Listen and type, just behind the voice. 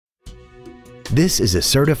This is a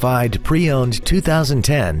certified pre-owned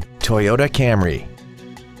 2010 Toyota Camry.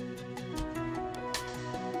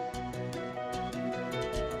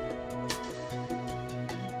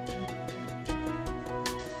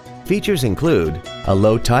 Features include a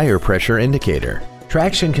low tire pressure indicator,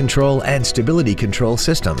 traction control and stability control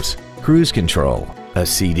systems, cruise control, a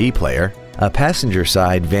CD player, a passenger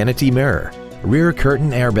side vanity mirror, rear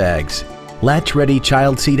curtain airbags, latch-ready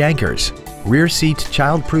child seat anchors, rear seat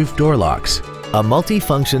child-proof door locks, a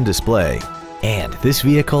multi-function display, and this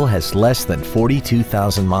vehicle has less than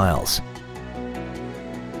 42,000 miles.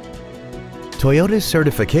 Toyota's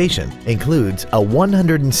certification includes a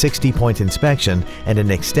 160-point inspection and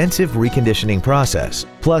an extensive reconditioning process,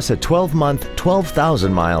 plus a 12-month,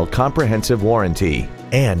 12,000-mile comprehensive warranty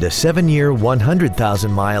and a 7-year,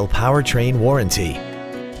 100,000-mile powertrain warranty.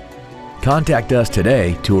 Contact us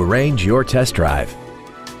today to arrange your test drive.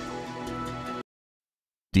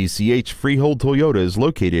 DCH Freehold Toyota is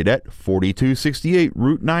located at 4268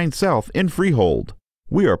 Route 9 South in Freehold.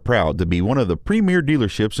 We are proud to be one of the premier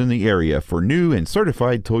dealerships in the area for new and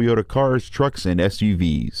certified Toyota cars, trucks, and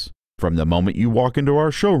SUVs. From the moment you walk into our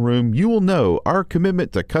showroom, you will know our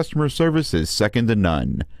commitment to customer service is second to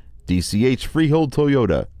none. DCH Freehold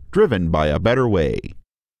Toyota, driven by a better way.